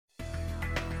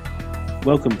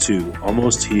Welcome to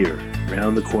Almost Here,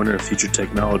 Round the Corner Future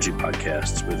Technology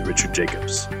Podcasts with Richard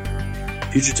Jacobs.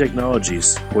 Future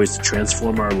technologies poised to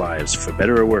transform our lives for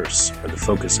better or worse are the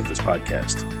focus of this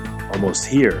podcast. Almost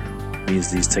Here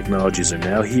means these technologies are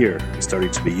now here and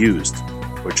starting to be used,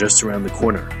 or just around the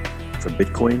corner, from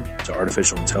Bitcoin to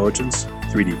artificial intelligence,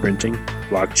 3D printing,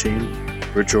 blockchain,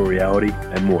 virtual reality,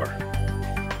 and more.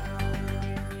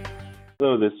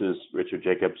 Hello, this is Richard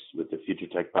Jacobs with the Future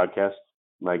Tech Podcast.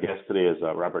 My guest today is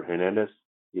Robert Hernandez.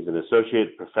 He's an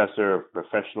associate professor of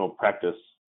professional practice,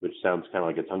 which sounds kind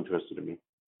of like a tongue twister to me.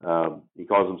 He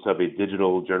calls himself a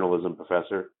digital journalism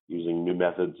professor, using new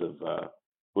methods of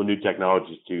new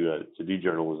technologies to do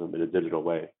journalism in a digital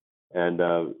way.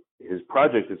 And his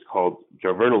project is called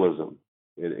Journalism.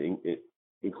 It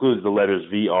includes the letters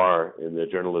VR in the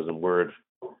journalism word.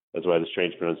 That's why the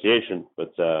strange pronunciation,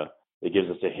 but it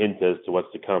gives us a hint as to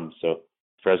what's to come. So,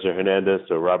 Professor Hernandez,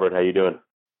 so Robert, how you doing?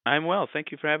 I'm well.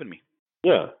 Thank you for having me.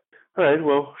 Yeah. All right.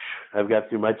 Well, I've got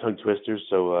through my tongue twisters,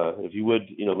 so if you would,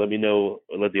 let me know,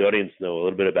 let the audience know a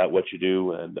little bit about what you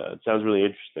do, and it sounds really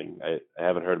interesting. I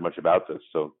haven't heard much about this,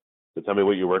 so tell me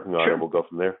what you're working on, Sure. and we'll go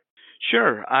from there.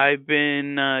 Sure. I've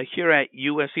been here at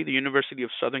USC, the University of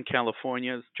Southern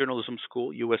California's Journalism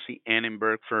School, USC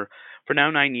Annenberg, for now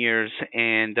 9 years,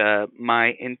 and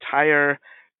my entire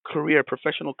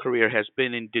professional career, has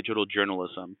been in digital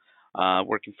journalism,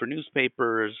 working for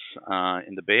newspapers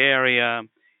in the Bay Area,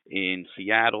 in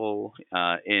Seattle,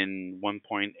 in one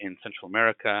point in Central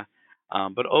America,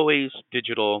 but always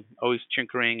digital, always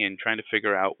tinkering and trying to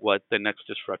figure out what the next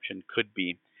disruption could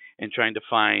be, and trying to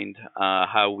find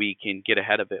how we can get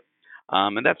ahead of it.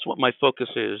 And that's what my focus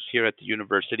is here at the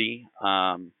university.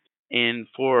 And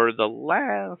for the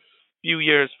last few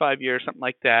years, 5 years, something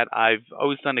like that, I've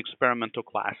always done experimental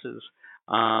classes.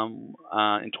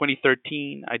 In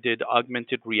 2013, I did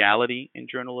augmented reality in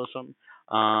journalism.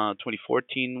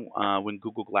 2014, when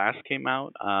Google Glass came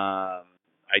out,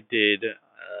 I did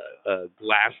a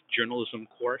Glass journalism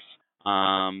course.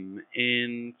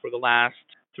 And for the last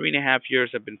 3.5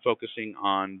 years, I've been focusing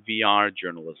on VR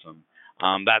journalism.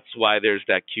 That's why there's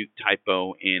that cute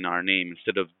typo in our name.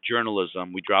 Instead of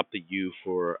journalism, we dropped the U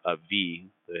for a V.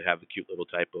 They have a cute little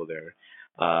typo there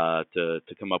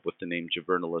to come up with the name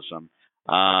Journalism,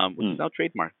 which is now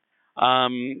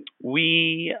trademarked.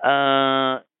 We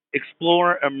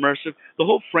explore immersive. The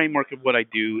whole framework of what I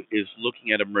do is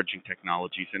looking at emerging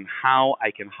technologies and how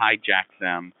I can hijack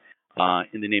them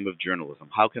in the name of journalism.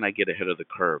 How can I get ahead of the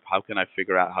curve? How can I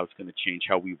figure out how it's going to change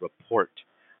how we report,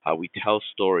 how we tell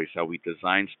stories, how we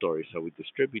design stories, how we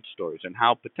distribute stories, and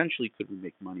how potentially could we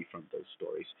make money from those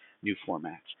stories, new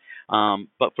formats.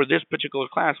 But for this particular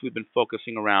class, we've been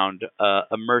focusing around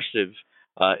immersive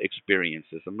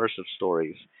experiences, immersive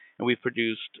stories. And we've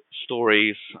produced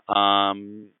stories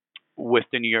with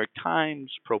the New York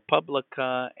Times,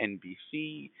 ProPublica,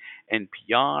 NBC,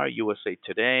 NPR, USA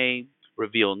Today,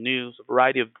 Reveal News, a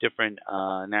variety of different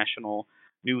national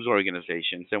news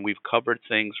organizations. And we've covered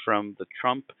things from the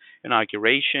Trump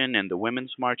inauguration and the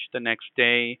Women's March the next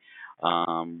day.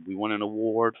 We won an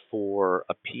award for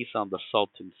a piece on the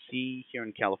Salton Sea here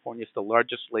in California. It's the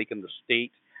largest lake in the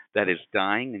state that is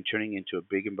dying and turning into a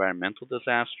big environmental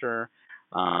disaster.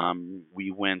 We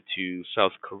went to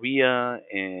South Korea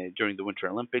during the Winter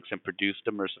Olympics and produced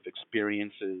immersive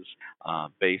experiences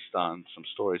based on some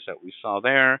stories that we saw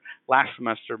there. Last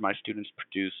semester, my students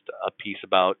produced a piece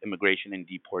about immigration and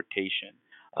deportation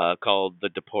called The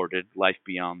Deported: Life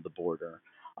Beyond the Border.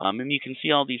 And you can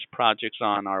see all these projects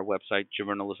on our website,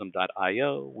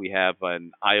 journalism.io. We have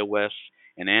an iOS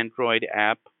and Android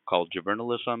app called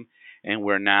Journalism, and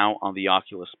we're now on the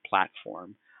Oculus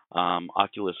platform.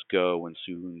 Oculus Go, and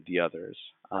soon the others.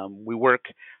 We work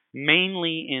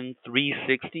mainly in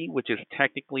 360, which is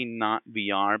technically not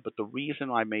VR, but the reason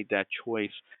I made that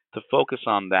choice to focus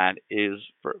on that is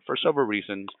for several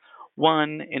reasons.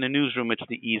 One, in a newsroom, it's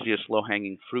the easiest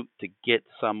low-hanging fruit to get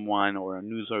someone or a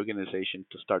news organization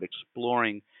to start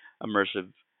exploring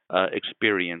immersive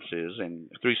experiences, and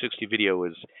 360 video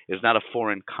is not a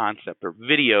foreign concept, or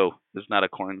video is not a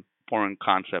foreign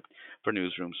concept for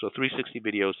newsrooms. So 360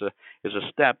 video is a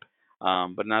step,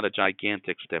 but not a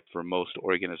gigantic step for most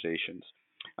organizations.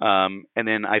 And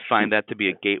then I find that to be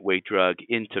a gateway drug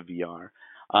into VR.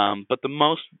 But the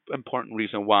most important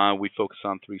reason why we focus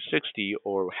on 360,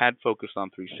 or had focused on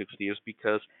 360, is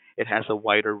because it has a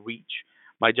wider reach.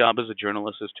 My job as a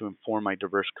journalist is to inform my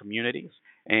diverse communities,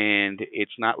 and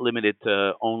it's not limited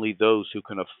to only those who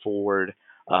can afford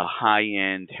a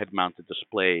high-end head-mounted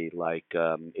display like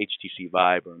HTC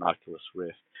Vive or an Oculus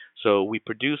Rift. So we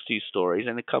produce these stories,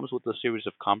 and it comes with a series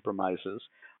of compromises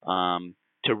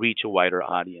to reach a wider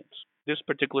audience. this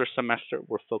particular semester,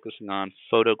 we're focusing on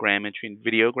photogrammetry and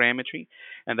videogrammetry,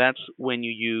 and that's when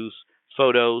you use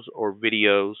photos or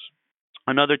videos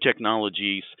and other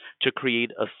technologies to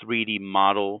create a 3D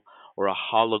model or a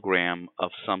hologram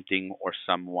of something or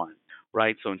someone,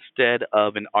 right? So instead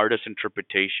of an artist's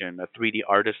interpretation, a 3D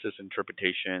artist's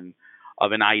interpretation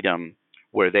of an item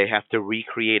where they have to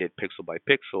recreate it pixel by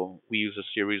pixel, we use a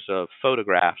series of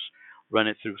photographs, run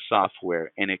it through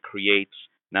software, and it creates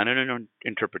not an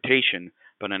interpretation,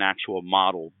 but an actual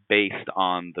model based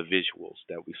on the visuals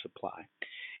that we supply.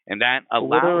 And that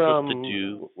What are allows us to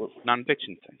do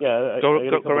nonfiction things. Yeah, Go I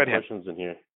got a couple right ahead. questions in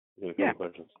here. I got a Yeah, couple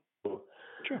questions. Cool.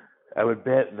 sure. I would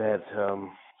bet that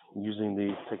using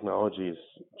these technologies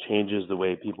changes the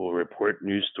way people report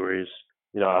news stories.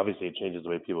 Obviously it changes the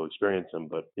way people experience them,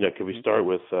 but could we start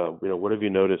with what have you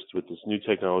noticed with this new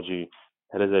technology?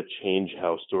 How does that change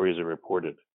how stories are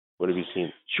reported? What have you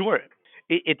seen? Sure.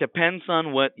 It depends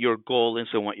on what your goal is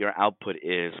and what your output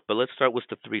is. But let's start with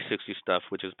the 360 stuff,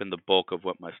 which has been the bulk of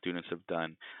what my students have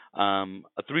done.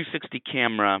 A 360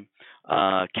 camera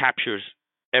captures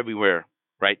everywhere,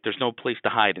 right? There's no place to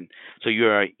hide. And so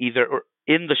you're either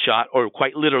in the shot or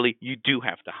quite literally, you do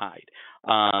have to hide.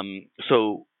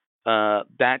 So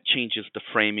that changes the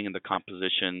framing and the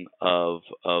composition of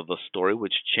a story,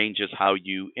 which changes how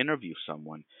you interview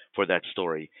someone for that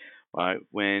story.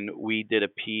 When we did a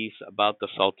piece about the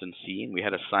Salton Sea, and we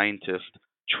had a scientist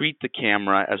treat the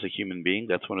camera as a human being,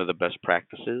 that's one of the best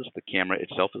practices. The camera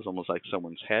itself is almost like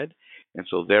someone's head, and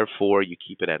so therefore you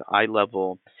keep it at eye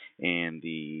level, and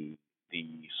the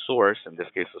source, in this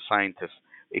case the scientist,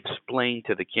 explained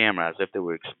to the camera as if they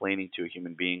were explaining to a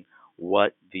human being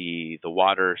what the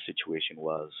water situation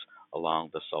was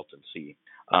along the Salton Sea.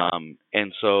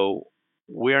 And so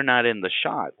we're not in the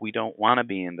shot. We don't want to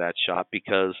be in that shot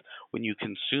because when you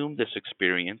consume this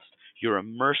experience, you're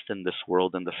immersed in this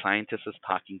world and the scientist is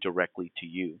talking directly to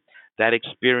you. That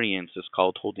experience is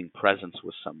called holding presence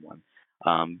with someone.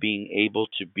 Being able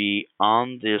to be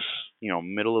on this,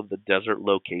 middle of the desert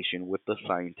location with the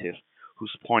scientist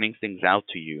who's pointing things out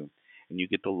to you, and you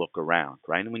get to look around,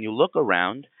 right? And when you look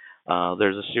around,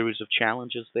 there's a series of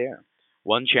challenges there.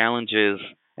 One challenge is,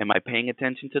 am I paying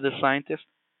attention to the scientist?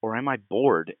 Or am I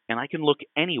bored and I can look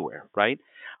anywhere, right?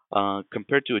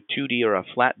 Compared to a 2D or a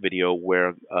flat video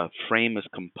where a frame is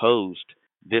composed,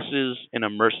 this is an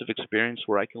immersive experience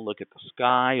where I can look at the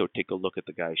sky or take a look at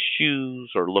the guy's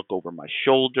shoes or look over my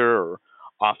shoulder or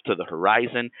off to the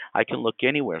horizon. I can look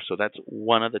anywhere. So that's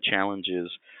one of the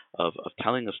challenges of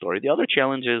telling a story. The other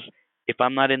challenge is if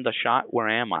I'm not in the shot, where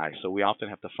am I? So we often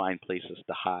have to find places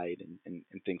to hide and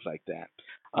things like that.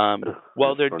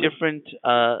 While they're different,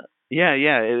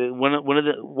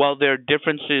 while there are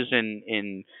differences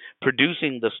in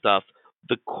producing the stuff,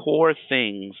 the core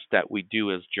things that we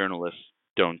do as journalists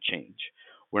don't change.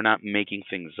 We're not making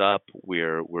things up.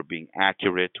 We're being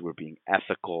accurate. We're being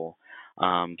ethical.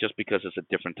 Just because it's a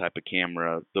different type of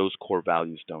camera, those core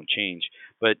values don't change.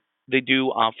 But they do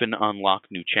often unlock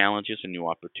new challenges and new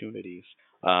opportunities.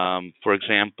 For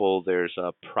example, there's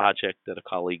a project that a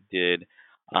colleague did,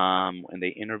 and they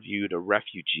interviewed a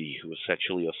refugee who was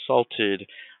sexually assaulted.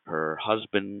 Her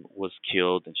husband was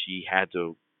killed, and she had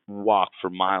to walk for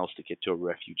miles to get to a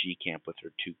refugee camp with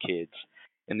her two kids.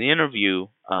 And the interview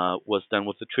was done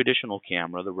with a traditional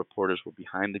camera. The reporters were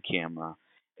behind the camera,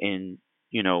 and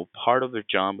part of their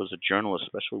job as a journalist,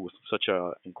 especially with such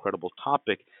an incredible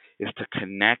topic, is to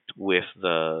connect with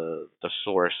the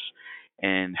source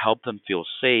and help them feel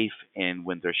safe. And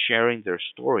when they're sharing their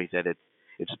story, that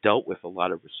it's dealt with a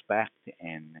lot of respect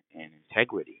and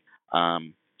integrity.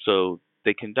 So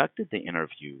they conducted the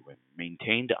interview and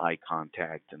maintained eye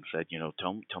contact and said,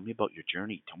 tell me about your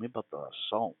journey. Tell me about the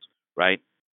assault, right?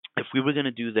 If we were going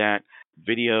to do that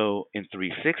video in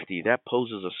 360, that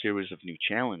poses a series of new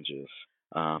challenges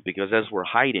because as we're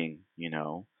hiding,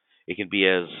 it can be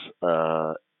as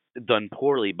done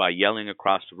poorly by yelling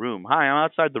across the room, "Hi, I'm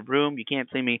outside the room. You can't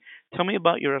see me. Tell me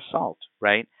about your assault,"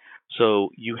 right?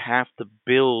 So you have to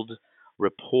build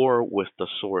rapport with the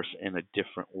source in a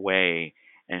different way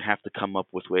and have to come up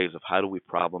with ways of how do we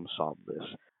problem solve this.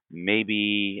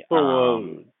 Maybe.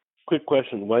 Quick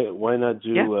question: Why not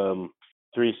do Yeah.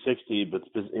 360, but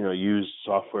use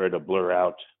software to blur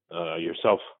out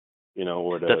yourself?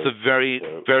 Or to. That's a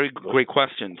very great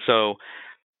question. So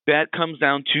that comes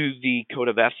down to the code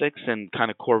of ethics and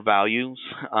kind of core values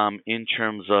in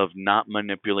terms of not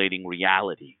manipulating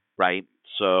reality, right?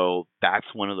 So that's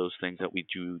one of those things that we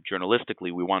do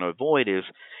journalistically. We want to avoid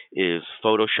is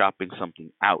photoshopping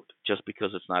something out just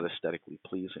because it's not aesthetically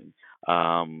pleasing.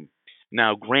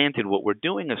 Now, granted, what we're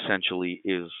doing essentially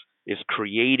is is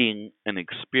creating an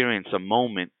experience, a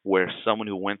moment where someone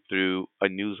who went through a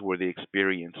newsworthy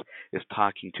experience is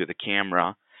talking to the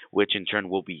camera, which in turn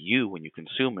will be you when you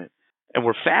consume it. And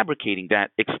we're fabricating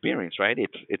that experience, right?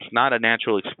 It's not a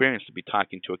natural experience to be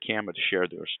talking to a camera to share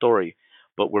their story,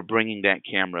 but we're bringing that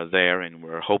camera there, and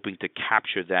we're hoping to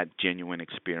capture that genuine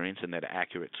experience and that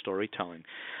accurate storytelling.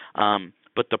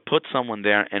 But to put someone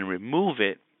there and remove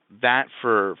it, that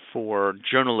for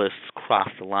journalists cross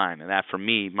the line, and that for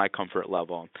me, my comfort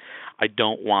level, I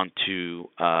don't want to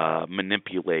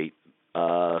manipulate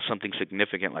something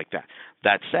significant like that.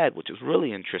 That said, which is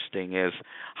really interesting, is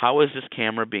how is this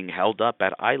camera being held up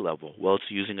at eye level? Well, it's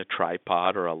using a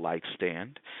tripod or a light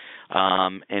stand.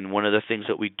 And one of the things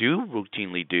that we do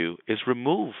routinely do is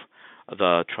remove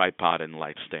the tripod and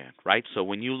light stand, right? So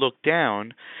when you look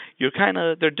down, there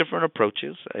are different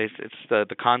approaches. It's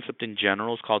the concept in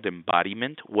general is called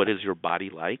embodiment. What is your body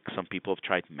like? Some people have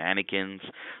tried mannequins.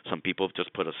 Some people have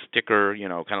just put a sticker,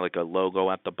 kind of like a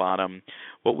logo at the bottom.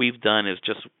 What we've done is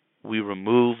we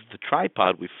remove the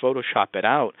tripod, we Photoshop it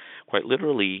out quite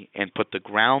literally, and put the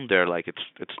ground there like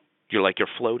you're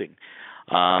floating.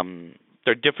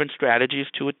 There are different strategies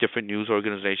to it. Different news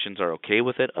organizations are okay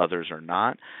with it. Others are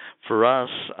not. For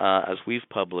us, as we've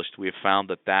published, we have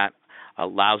found that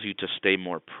allows you to stay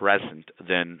more present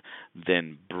than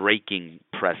breaking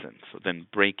presence, than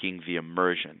breaking the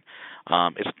immersion.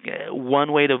 It's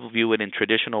one way to view it in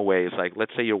traditional ways. Like,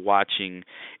 let's say you're watching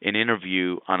an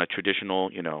interview on a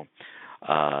traditional,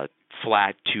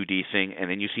 flat 2D thing, and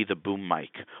then you see the boom mic,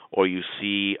 or you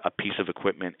see a piece of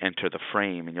equipment enter the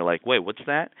frame, and you're like, wait, what's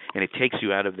that? And it takes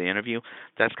you out of the interview.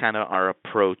 That's kind of our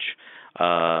approach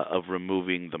of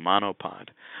removing the monopod.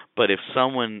 But if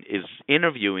someone is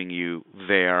interviewing you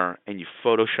there and you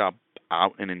Photoshop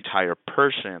out an entire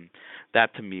person,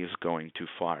 that to me is going too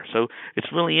far. So it's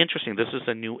really interesting. This is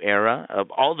a new era of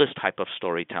all this type of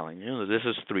storytelling. This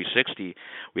is 360.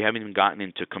 We haven't even gotten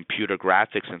into computer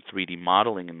graphics and 3D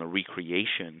modeling and the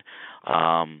recreation.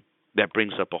 That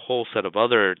brings up a whole set of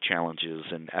other challenges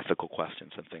and ethical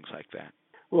questions and things like that.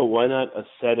 Well, why not a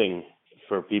setting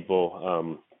for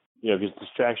people? Because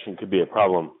distraction could be a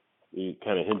problem. You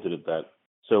kind of hinted at that.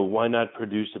 So why not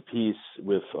produce a piece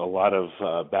with a lot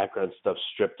of background stuff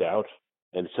stripped out,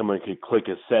 and someone could click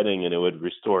a setting and it would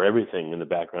restore everything in the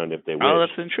background if they wish? Oh,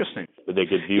 that's interesting. But they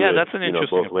could view it, that's an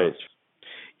interesting both ways.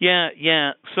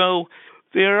 Yeah. So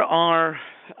there are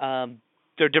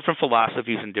different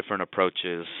philosophies and different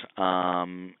approaches.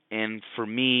 And for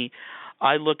me,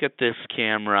 I look at this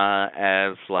camera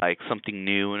as like something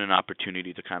new and an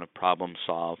opportunity to kind of problem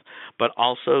solve, but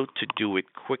also to do it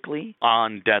quickly,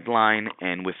 on deadline,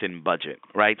 and within budget,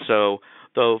 right? So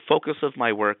the focus of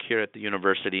my work here at the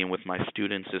university and with my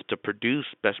students is to produce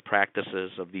best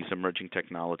practices of these emerging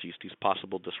technologies, these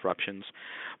possible disruptions,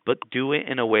 but do it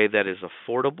in a way that is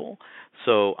affordable.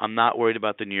 So I'm not worried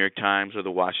about the New York Times or the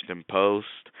Washington Post.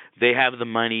 They have the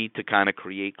money to kind of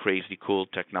create crazy cool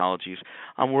technologies.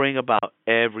 I'm worrying about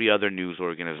every other news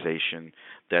organization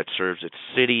that serves its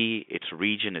city, its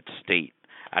region, its state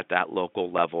at that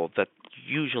local level that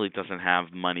usually doesn't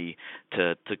have money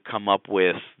to come up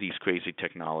with these crazy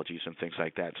technologies and things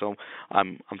like that. So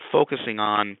I'm focusing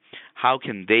on how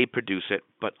can they produce it,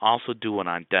 but also do it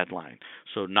on deadline,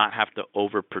 so not have to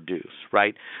overproduce,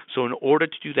 right? So in order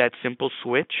to do that simple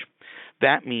switch,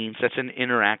 that means that's an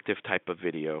interactive type of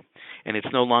video. And it's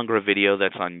no longer a video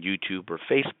that's on YouTube or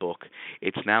Facebook.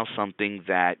 It's now something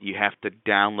that you have to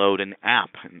download an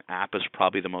app. An app is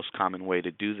probably the most common way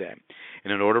to do that.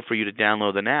 And in order for you to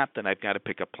download an app, then I've got to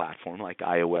pick a platform like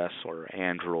iOS or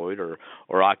Android or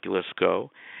Oculus Go.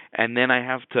 And then I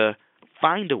have to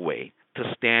find a way to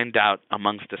stand out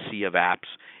amongst a sea of apps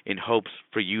in hopes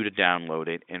for you to download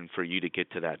it and for you to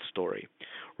get to that story,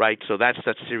 right? So that's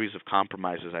that series of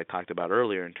compromises I talked about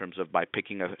earlier in terms of by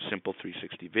picking a simple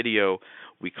 360 video,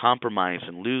 we compromise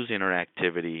and lose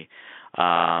interactivity,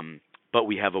 but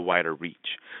we have a wider reach.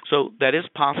 So that is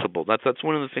possible. That's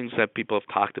one of the things that people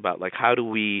have talked about, like how do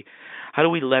we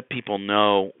let people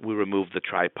know we remove the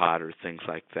tripod or things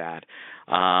like that.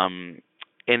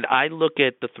 And I look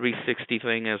at the 360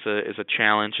 thing as a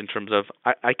challenge in terms of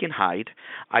I can hide.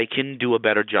 I can do a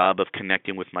better job of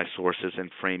connecting with my sources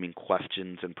and framing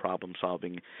questions and problem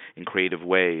solving in creative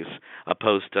ways,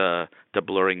 opposed to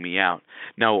blurring me out.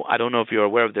 Now, I don't know if you're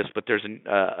aware of this, but there's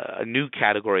a new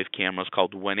category of cameras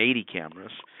called 180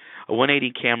 cameras. A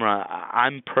 180 camera,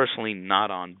 I'm personally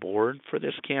not on board for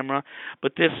this camera,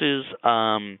 but this is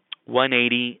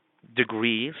 180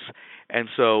 degrees, and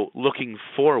so looking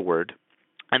forward.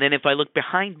 And then if I look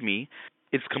behind me,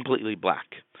 it's completely black.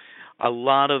 a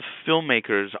lot of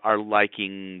filmmakers are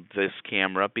liking this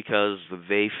camera because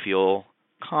they feel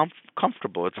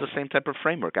comfortable. It's the same type of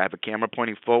framework. I have a camera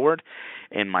pointing forward,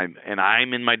 and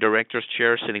I'm in my director's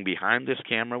chair, sitting behind this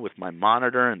camera with my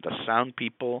monitor and the sound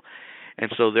people,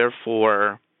 and so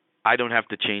therefore, I don't have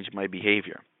to change my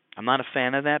behavior. I'm not a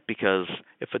fan of that because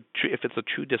if it's a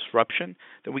true disruption,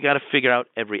 then we got to figure out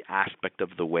every aspect of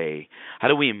the way. How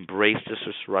do we embrace this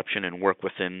disruption and work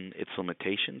within its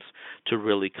limitations to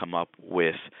really come up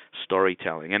with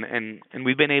storytelling? And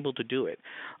we've been able to do it,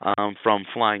 from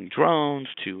flying drones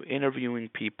to interviewing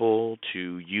people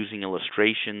to using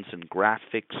illustrations and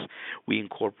graphics. We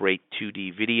incorporate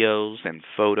 2D videos and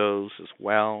photos as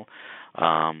well.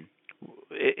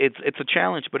 It's a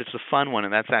challenge, but it's a fun one,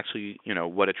 and that's actually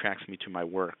what attracts me to my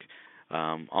work.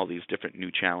 All these different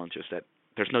new challenges that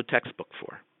there's no textbook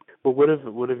for. Well,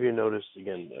 what have you noticed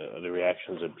again? The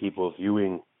reactions of people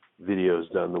viewing videos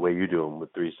done the way you do them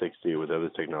with 360 or with other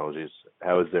technologies.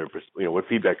 How is their what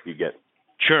feedback do you get?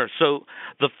 Sure. So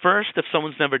the first, if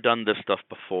someone's never done this stuff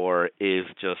before, is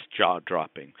just jaw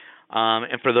dropping.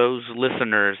 And for those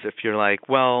listeners, if you're like,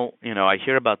 well, I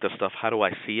hear about this stuff, how do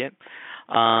I see it?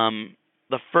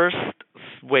 The first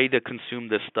way to consume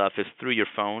this stuff is through your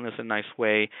phone is a nice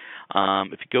way.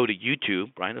 If you go to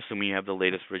YouTube, right, assuming you have the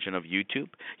latest version of YouTube,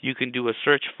 you can do a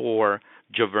search for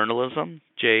Journalism,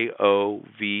 Journalism,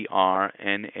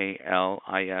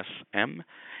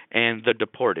 and The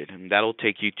Deported, and that'll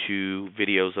take you to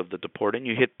videos of The Deported.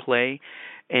 You hit play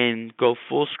and go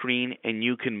full screen, and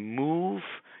you can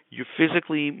you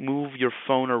physically move your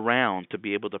phone around to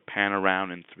be able to pan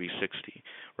around in 360,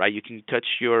 right? You can touch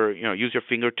use your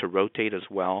finger to rotate as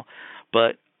well,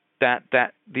 but that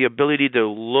the ability to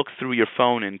look through your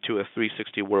phone into a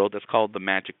 360 world, that's called the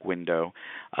magic window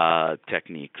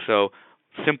technique. So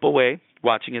simple way,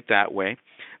 watching it that way.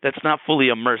 That's not fully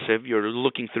immersive. You're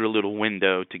looking through a little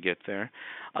window to get there.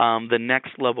 The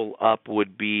next level up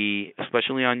would be,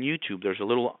 especially on YouTube, there's a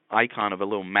little icon of a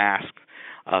little mask.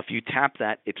 If you tap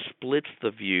that, it splits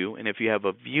the view, and if you have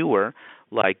a viewer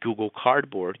like Google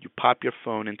Cardboard, you pop your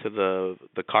phone into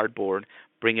the cardboard,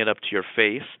 bring it up to your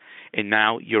face, and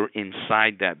now you're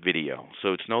inside that video.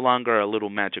 So it's no longer a little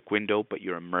magic window, but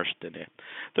you're immersed in it.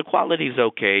 The quality is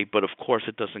okay, but of course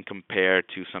it doesn't compare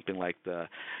to something like the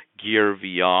Gear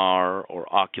VR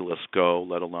or Oculus Go,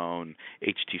 let alone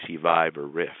HTC Vive or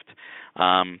Rift.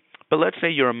 But let's say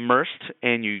you're immersed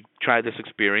and you try this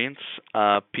experience.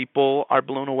 People are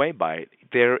blown away by it.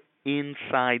 They're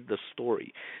inside the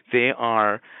story.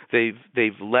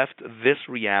 They've left this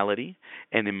reality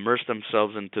and immersed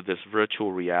themselves into this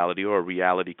virtual reality or a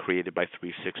reality created by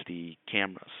 360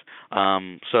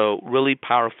 cameras. So really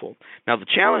powerful. Now the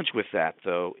challenge with that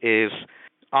though is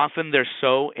often they're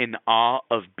so in awe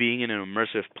of being in an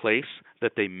immersive place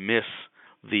that they miss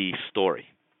the story.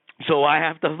 So I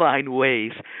have to find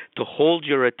ways to hold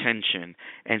your attention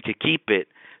and to keep it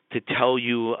to tell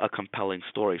you a compelling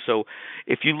story. So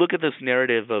if you look at this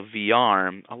narrative of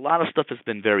VR, a lot of stuff has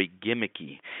been very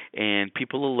gimmicky, and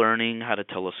people are learning how to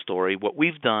tell a story. What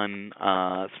we've done,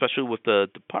 especially with The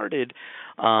Departed,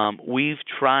 we've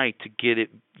tried to get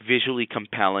it visually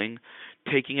compelling,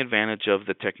 taking advantage of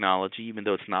the technology, even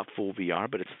though it's not full VR,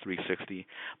 but it's 360,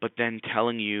 but then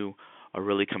telling you a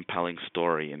really compelling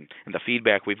story. And the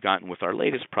feedback we've gotten with our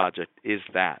latest project is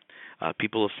that.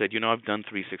 People have said, I've done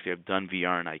 360, I've done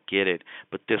VR, and I get it,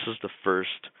 but this is the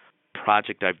first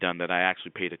project I've done that I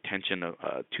actually paid attention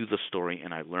to the story,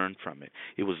 and I learned from it.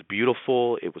 It was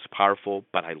beautiful, it was powerful,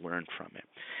 but I learned from it.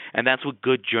 And that's what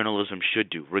good journalism should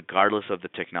do, regardless of the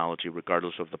technology,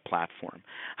 regardless of the platform.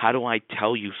 How do I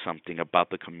tell you something about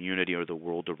the community or the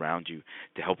world around you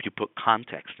to help you put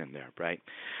context in there, right?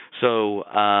 So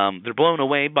they're blown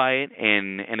away by it,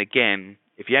 and again,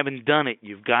 if you haven't done it,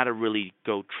 you've got to really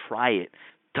go try it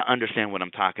to understand what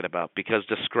I'm talking about, because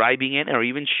describing it or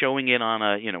even showing it on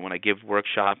when I give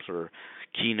workshops or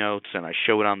keynotes and I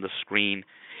show it on the screen,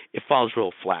 it falls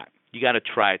real flat. You got to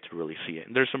try it to really see it.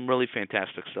 And there's some really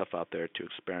fantastic stuff out there to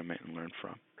experiment and learn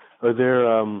from. Are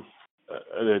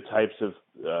there types of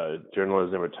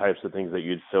journalism or types of things that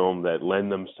you'd film that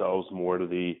lend themselves more to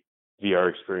the VR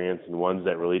experience, and ones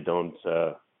that really don't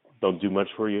do much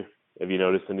for you? Have you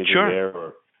noticed anything Sure. there,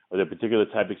 or are there particular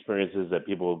type experiences that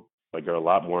people are a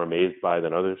lot more amazed by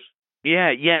than others?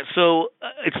 Yeah. So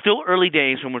it's still early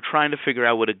days, and we're trying to figure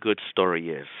out what a good story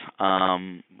is.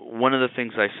 one of the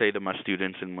things I say to my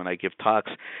students and when I give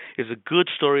talks is a good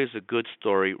story is a good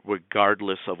story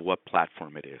regardless of what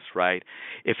platform it is, right?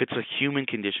 If it's a human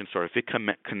condition story, if it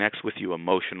connects with you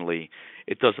emotionally,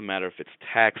 it doesn't matter if it's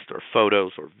text or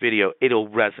photos or video, it'll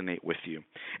resonate with you.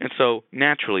 And so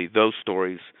naturally, those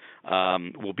stories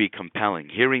will be compelling.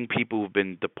 Hearing people who've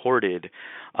been deported,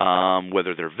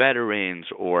 whether they're veterans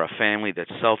or a family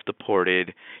that's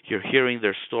self-deported, you're hearing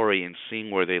their story and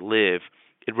seeing where they live,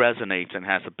 it resonates and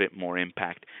has a bit more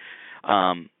impact.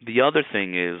 The other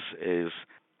thing is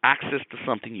access to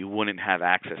something you wouldn't have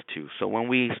access to. So when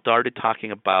we started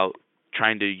talking about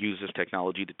trying to use this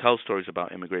technology to tell stories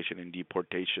about immigration and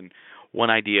deportation, one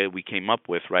idea we came up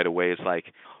with right away is like,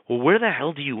 well, where the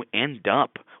hell do you end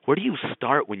up? Where do you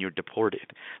start when you're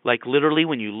deported? Like literally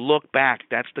when you look back,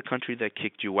 that's the country that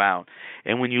kicked you out.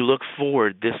 And when you look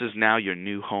forward, this is now your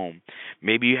new home.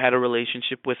 Maybe you had a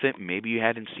relationship with it. Maybe you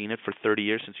hadn't seen it for 30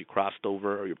 years since you crossed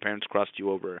over or your parents crossed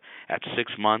you over at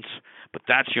 6 months. But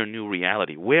that's your new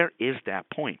reality. Where is that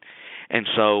point? And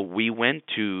so we went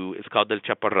to, it's called El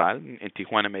Chaparral in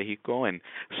Tijuana, Mexico, and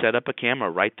set up a camera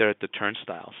right there at the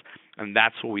turnstiles. And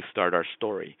that's where we start our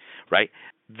story, right?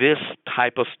 This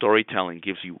type of storytelling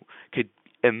could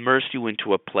immerse you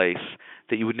into a place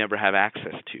that you would never have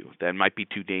access to, that might be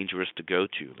too dangerous to go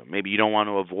to, that maybe you don't want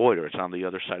to avoid, or it's on the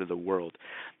other side of the world.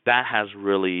 That has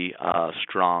really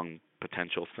strong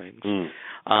potential things.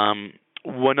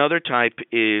 One other type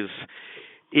is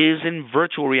in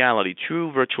virtual reality,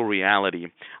 true virtual reality.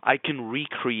 I can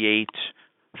recreate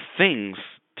things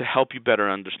to help you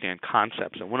better understand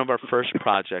concepts. And one of our first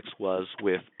projects was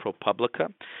with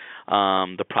ProPublica.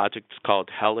 The project is called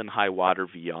Hell and High Water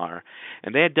VR.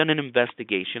 And they had done an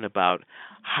investigation about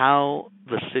how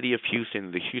the city of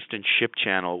Houston, the Houston Ship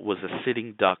Channel, was a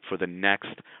sitting duck for the next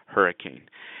hurricane.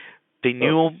 They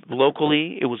knew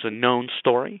locally it was a known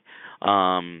story.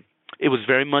 It was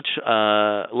very much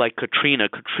like Katrina.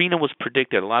 Katrina was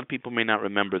predicted. A lot of people may not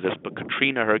remember this, but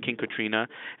Hurricane Katrina,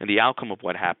 and the outcome of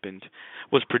what happened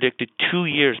was predicted 2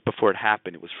 years before it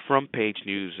happened. It was front page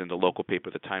news in the local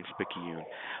paper, the Times-Picayune,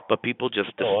 but people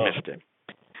just dismissed it.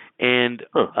 And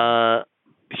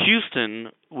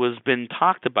Houston was been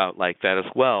talked about like that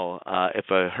as well. If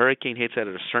a hurricane hits at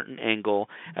a certain angle,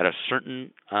 at a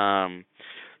certain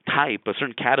type, a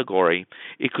certain category,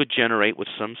 it could generate what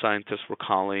some scientists were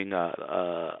calling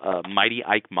a Mighty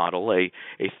Ike model, a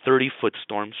 30-foot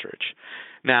storm surge.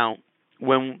 Now,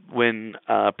 when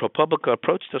ProPublica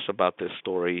approached us about this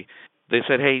story, they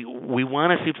said, hey, we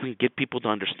want to see if we can get people to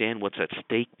understand what's at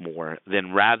stake more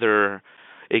than rather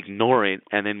ignore it,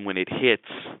 and then when it hits,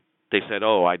 they said,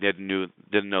 oh, I didn't know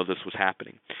this was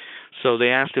happening. So they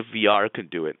asked if VR could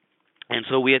do it. And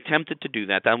so we attempted to do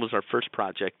that. That was our first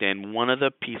project. And one of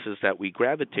the pieces that we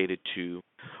gravitated to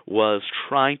was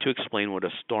trying to explain what a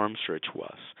storm surge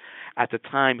was. At the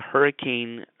time,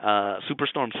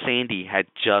 Superstorm Sandy had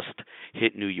just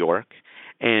hit New York.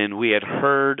 And we had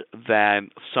heard that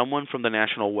someone from the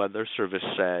National Weather Service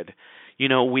said, you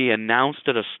know, we announced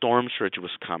that a storm surge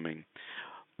was coming,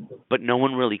 but no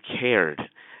one really cared.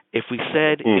 If we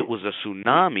said it was a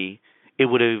tsunami, it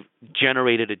would have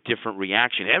generated a different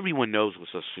reaction. Everyone knows it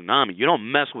was a tsunami. You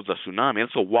don't mess with a tsunami.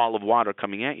 It's a wall of water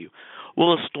coming at you.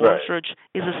 Well, a storm surge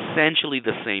is essentially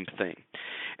the same thing.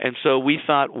 And so we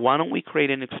thought, why don't we create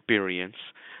an experience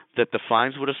that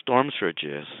defines what a storm surge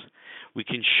is? We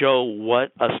can show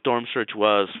what a storm surge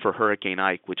was for Hurricane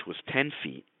Ike, which was 10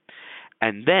 feet.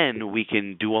 And then we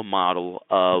can do a model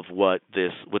of what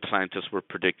scientists were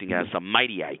predicting as a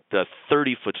Mighty Ike, the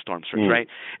 30-foot storm surge, right?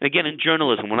 And again, in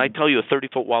journalism, when I tell you a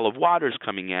 30-foot wall of water is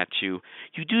coming at you,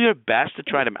 you do your best to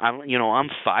try to, I'm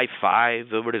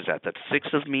 5'5", what is that? That's 6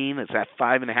 of me, that's that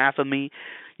 5.5 of me,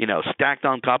 stacked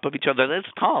on top of each other.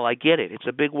 That's tall, I get it. It's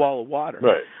a big wall of water.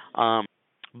 Right.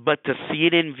 But to see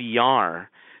it in VR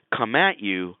come at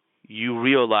you, you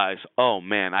realize, oh,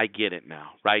 man, I get it now,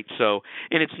 right? So,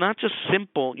 and it's not just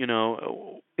simple,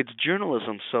 it's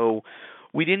journalism. So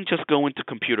we didn't just go into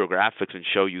computer graphics and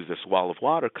show you this wall of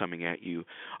water coming at you.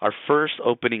 Our first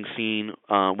opening scene,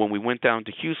 when we went down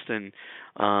to Houston,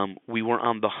 we were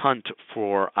on the hunt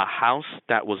for a house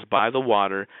that was by the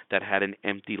water that had an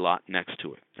empty lot next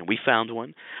to it. And we found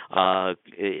one.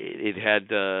 It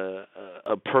had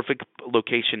a perfect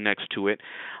location next to it.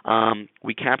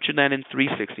 We captured that in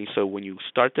 360. So when you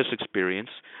start this experience,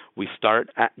 we start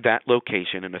at that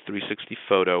location in a 360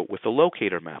 photo with a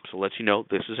locator map. So it lets you know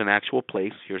this is an actual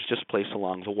place. Here's this place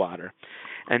along the water.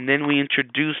 And then we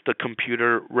introduced the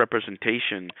computer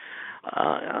representation,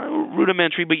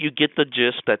 rudimentary, but you get the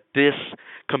gist that this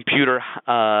computer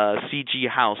CG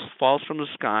house falls from the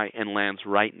sky and lands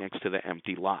right next to the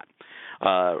empty lot.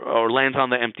 or lands on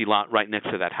the empty lot right next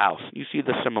to that house. You see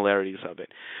the similarities of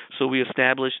it. So we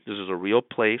established this is a real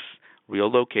place, real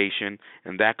location,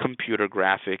 and that computer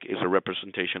graphic is a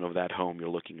representation of that home you're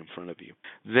looking in front of you.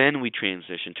 Then we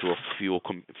transition to a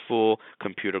full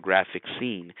computer graphic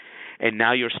scene, and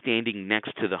now you're standing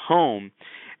next to the home.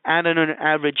 At an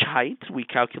average height, we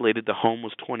calculated the home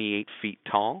was 28 feet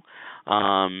tall.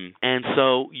 And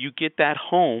so you get that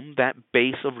home, that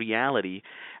base of reality,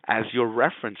 as your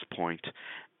reference point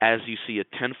as you see a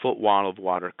 10-foot wall of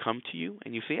water come to you,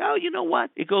 and you say, oh, you know what?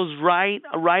 It goes right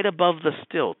above the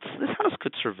stilts. This house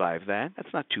could survive that.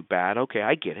 That's not too bad. Okay,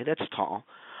 I get it. That's tall.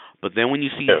 But then when you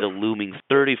see the looming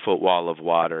 30-foot wall of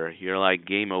water, you're like,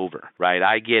 game over, right?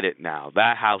 I get it now.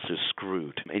 That house is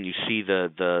screwed. And you see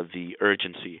the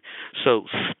urgency. So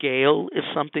scale is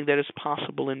something that is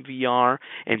possible in VR,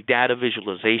 and data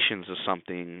visualizations is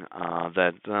something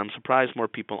that I'm surprised more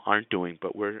people aren't doing,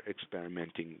 but we're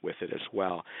experimenting with it as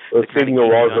well. Well, speaking of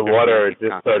walls of water,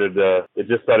 it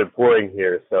just started pouring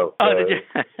here. So did you?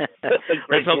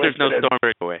 Let's hope there's no storm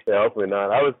breakaway. Yeah, hopefully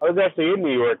not. I was actually in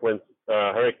New York when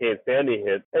Hurricane Sandy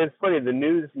hit. And it's funny, the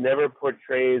news never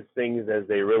portrays things as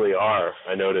they really are,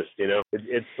 I noticed,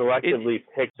 It selectively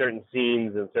picks certain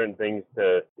scenes and certain things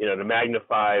to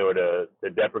magnify or to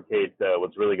deprecate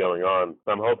what's really going on.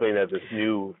 So I'm hoping that this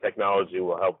new technology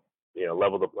will help,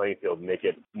 level the playing field and make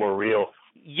it more real.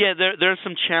 Yeah, there are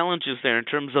some challenges there in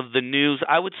terms of the news.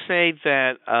 I would say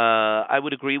that I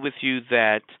would agree with you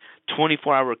that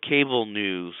 24-hour cable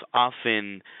news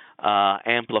often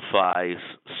amplifies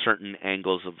certain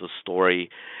angles of the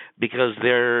story because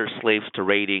they're slaves to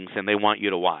ratings and they want you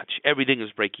to watch. Everything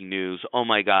is breaking news. Oh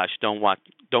my gosh, don't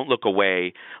look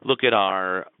away. Look at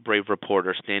our brave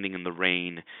reporter standing in the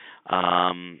rain.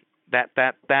 They're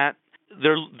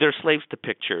slaves to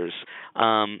pictures.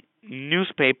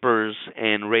 Newspapers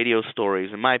and radio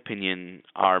stories, in my opinion,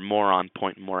 are more on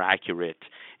point, more accurate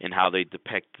in how they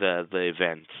depict the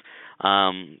events.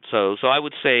 So I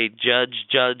would say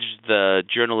judge the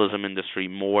journalism industry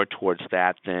more towards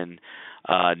that than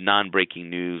non-breaking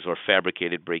news or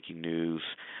fabricated breaking news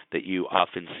that you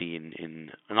often see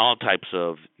in all types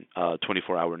of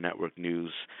 24-hour network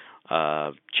news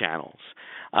channels.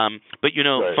 But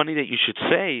right. Funny that you should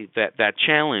say that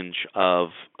challenge of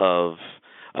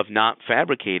not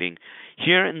fabricating.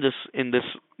 Here in this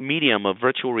medium of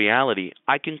virtual reality,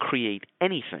 I can create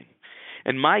anything.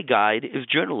 And my guide is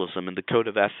journalism and the code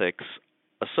of ethics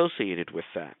associated with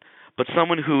that. But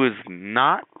someone who is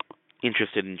not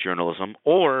interested in journalism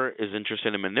or is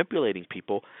interested in manipulating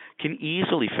people can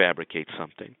easily fabricate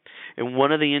something. And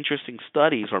one of the interesting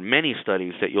studies, or many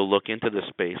studies that you'll look into this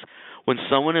space, when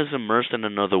someone is immersed in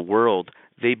another world,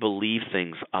 they believe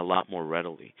things a lot more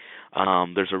readily.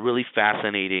 There's a really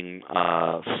fascinating,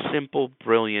 simple,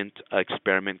 brilliant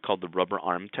experiment called the rubber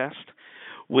arm test,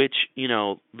 which,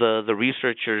 the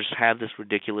researchers have this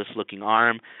ridiculous-looking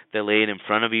arm. They lay it in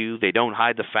front of you. They don't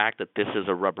hide the fact that this is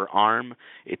a rubber arm.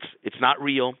 It's not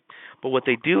real. But what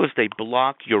they do is they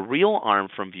block your real arm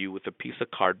from view with a piece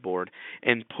of cardboard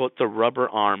and put the rubber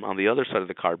arm on the other side of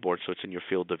the cardboard so it's in your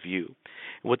field of view.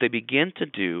 And what they begin to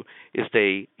do is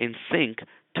they, in sync,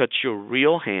 touch your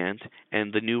real hand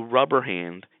and the new rubber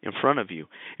hand in front of you.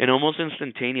 And almost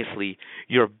instantaneously,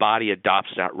 your body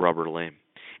adopts that rubber limb.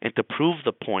 And to prove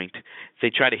the point, they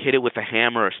try to hit it with a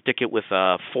hammer or stick it with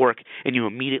a fork, and you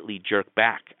immediately jerk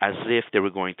back as if they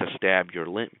were going to stab your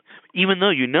limb, even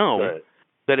though you know right.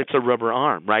 that it's a rubber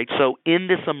arm, right? So in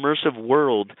this immersive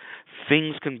world,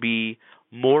 things can be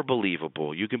more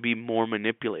believable. You can be more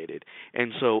manipulated.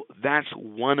 And so that's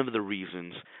one of the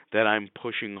reasons that I'm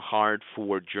pushing hard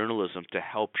for journalism to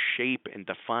help shape and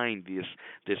define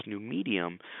this new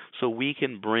medium so we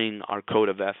can bring our code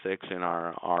of ethics and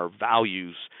our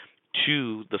values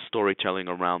to the storytelling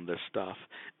around this stuff.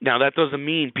 Now, that doesn't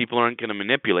mean people aren't going to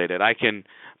manipulate it.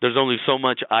 There's only so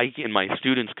much I and my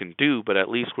students can do, but at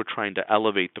least we're trying to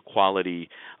elevate the quality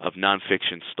of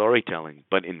nonfiction storytelling.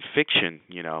 But in fiction,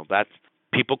 that's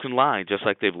people can lie, just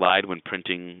like they've lied when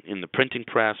printing in the printing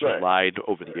press or right. lied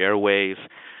over the airways.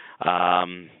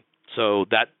 So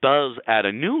that does add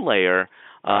a new layer.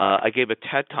 I gave a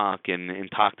TED Talk and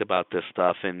talked about this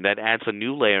stuff, and that adds a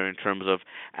new layer in terms of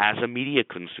as a media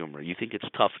consumer. You think it's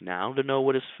tough now to know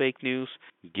what is fake news?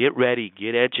 Get ready,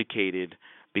 get educated,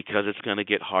 because it's going to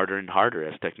get harder and harder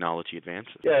as technology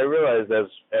advances. Yeah, I realized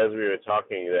as we were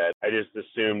talking that I just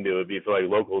assumed it would be for like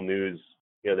local news,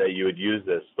 that you would use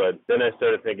this. But then I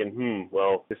started thinking,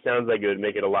 well, it sounds like it would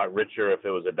make it a lot richer if it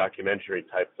was a documentary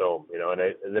type film,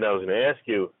 and then I was going to ask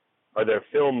you, are there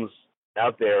films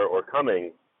out there or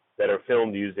coming that are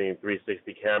filmed using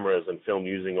 360 cameras and filmed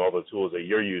using all the tools that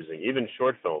you're using, even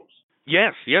short films?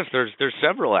 Yes. There's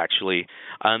several actually.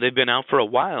 They've been out for a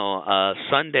while.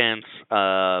 Sundance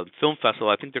Film Festival.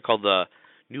 I think they're called the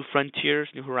New Frontiers,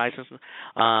 New Horizons.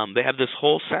 They have this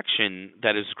whole section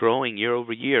that is growing year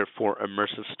over year for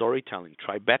immersive storytelling.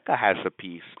 Tribeca has a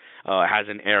piece, has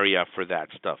an area for that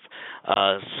stuff.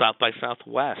 South by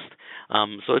Southwest.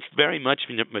 So it's very much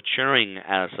maturing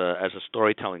as a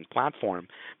storytelling platform.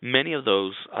 Many of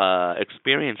those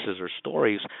experiences or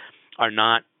stories are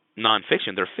not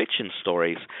nonfiction. They're fiction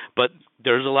stories, but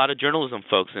there's a lot of journalism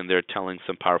folks in there telling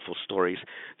some powerful stories.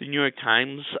 The New York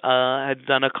Times had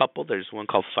done a couple. There's one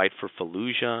called Fight for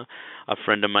Fallujah. A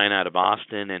friend of mine out of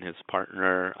Austin and his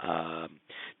partner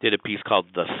did a piece called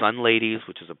The Sun Ladies,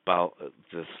 which is about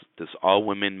this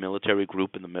all-women military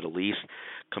group in the Middle East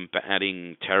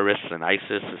combating terrorists and ISIS.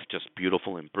 It's just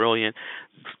beautiful and brilliant.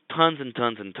 Tons and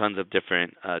tons and tons of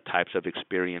different types of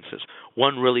experiences.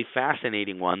 One really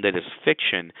fascinating one that is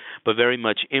fiction, but very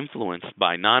much influenced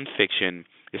by nonfiction,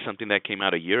 is something that came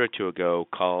out a year or two ago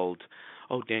called,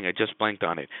 oh dang, I just blanked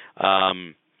on it.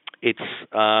 It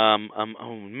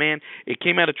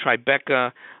came out of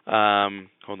Tribeca.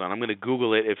 Hold on, I'm going to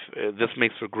Google it. If this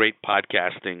makes for great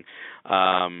podcasting.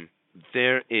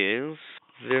 There is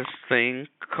this thing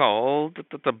called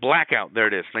the Blackout. There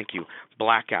it is. Thank you,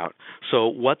 Blackout. So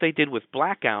what they did with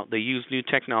Blackout, they used new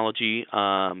technology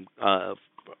from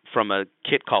a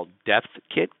kit called Depth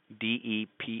Kit,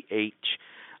 DEPTHKIT,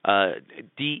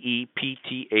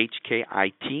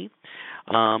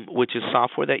 which is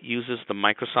software that uses the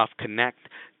Microsoft Kinect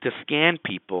to scan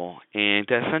people and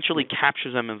to essentially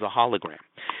capture them as a hologram.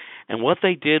 And what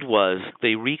they did was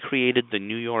they recreated the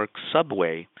New York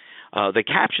subway. They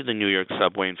captured the New York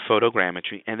subway in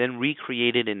photogrammetry and then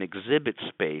recreated an exhibit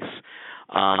space.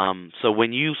 So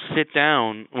when you sit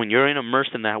down, when you're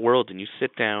immersed in that world and you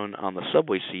sit down on the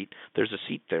subway seat, there's a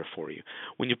seat there for you.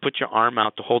 When you put your arm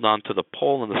out to hold on to the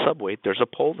pole in the subway, there's a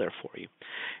pole there for you.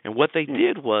 And what they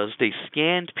did was they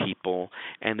scanned people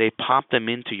and they popped them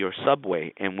into your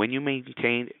subway. And when you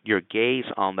maintained your gaze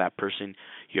on that person,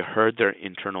 you heard their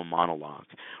internal monologue,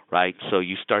 right? So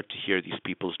you start to hear these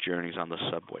people's journeys on the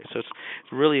subway. So it's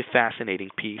really a fascinating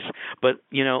piece. But,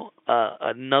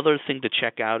 another thing to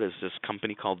check out is this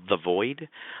company called The Void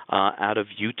out of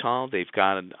Utah. They've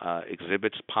got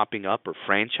exhibits popping up or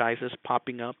franchises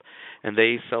popping up, and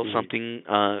they sell something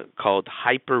called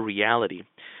Hyper Reality.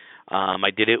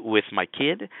 I did it with my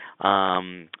kid.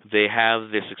 They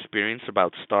have this experience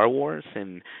about Star Wars,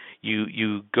 and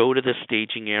you go to the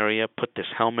staging area, put this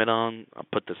helmet on,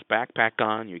 put this backpack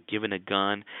on, you're given a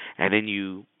gun, and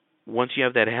then once you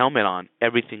have that helmet on,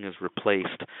 everything is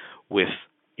replaced with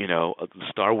the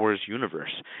Star Wars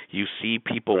universe. You see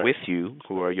people with you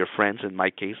who are your friends. In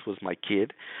my case was my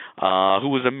kid, who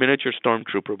was a miniature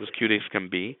stormtrooper, was cute as can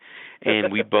be,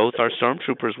 and we both are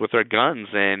stormtroopers with our guns,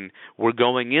 and we're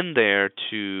going in there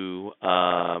to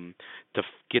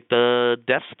get the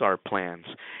Death Star plans.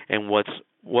 And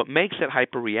what makes it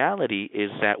hyper reality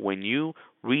is that when you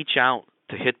reach out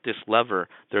to hit this lever,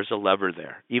 there's a lever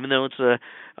there. Even though it's a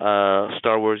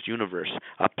Star Wars universe,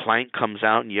 a plank comes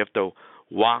out and you have to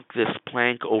walk this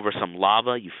plank over some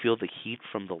lava. You feel the heat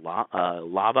from the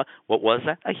lava. What was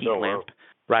that? A heat lamp,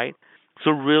 right?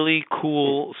 So really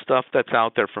cool stuff that's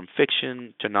out there from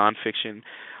fiction to nonfiction.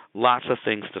 Lots of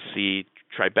things to see.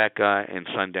 Tribeca and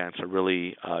Sundance are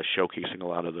really showcasing a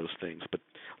lot of those things, but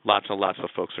lots and lots of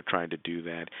folks are trying to do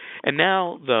that. And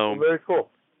now, though, very cool.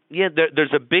 Yeah,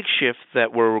 there's a big shift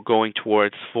that we're going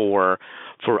towards for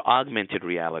augmented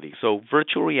reality. So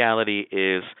virtual reality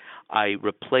is I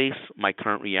replace my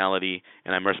current reality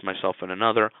and I immerse myself in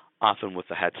another, often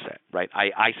with a headset, right?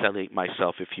 I isolate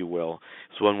myself, if you will.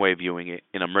 It's one way of viewing it,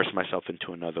 and immerse myself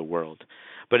into another world.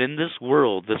 But in this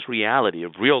world, this reality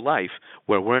of real life,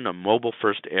 where we're in a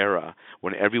mobile-first era,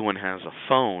 when everyone has a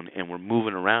phone and we're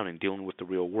moving around and dealing with the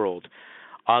real world,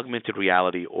 augmented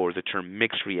reality, or the term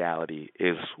mixed reality,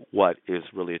 is what is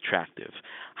really attractive.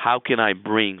 How can I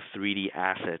bring 3D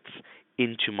assets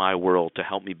into my world to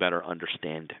help me better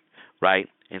understand it, right?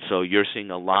 And so you're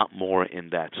seeing a lot more in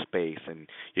that space, and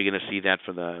you're going to see that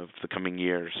for the coming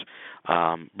years.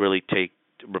 Really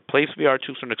replace VR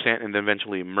to some extent and then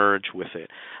eventually merge with it.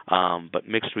 But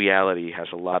mixed reality has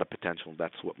a lot of potential.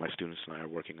 That's what my students and I are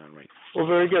working on right now. Well,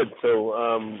 very good. So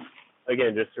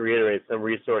again, just to reiterate, some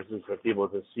resources for people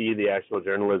to see the actual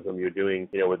journalism you're doing,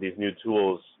 with these new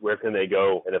tools. Where can they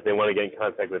go? And if they want to get in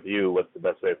contact with you, what's the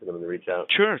best way for them to reach out?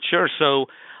 Sure. So,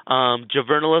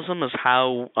 Journalism is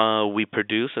how we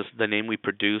produce. It's the name we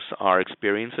produce our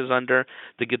experiences under.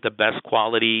 To get the best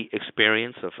quality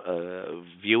experience of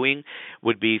viewing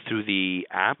would be through the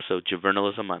app, so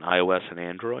Journalism on iOS and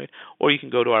Android, or you can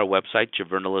go to our website,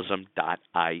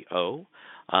 journalism.io.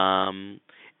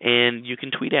 And you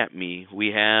can tweet at me. We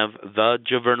have the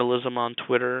Journalism on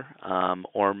Twitter,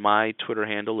 or my Twitter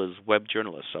handle is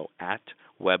WebJournalist, so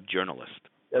 @WebJournalist.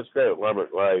 That's great, Robert.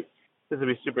 Well, this will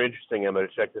be super interesting. I'm going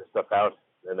to check this stuff out,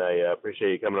 and I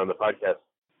appreciate you coming on the podcast.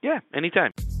 Yeah,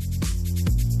 anytime.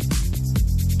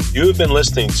 You have been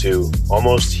listening to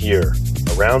Almost Here,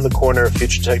 Around the Corner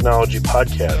Future Technology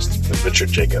podcast with Richard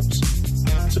Jacobs.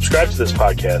 Subscribe to this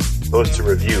podcast, post a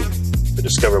review to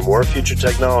discover more future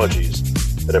technologies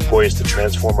that are poised to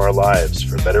transform our lives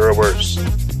for better or worse,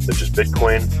 such as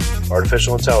Bitcoin,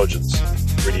 artificial intelligence,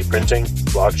 3D printing,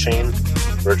 blockchain,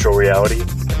 virtual reality,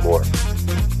 and more.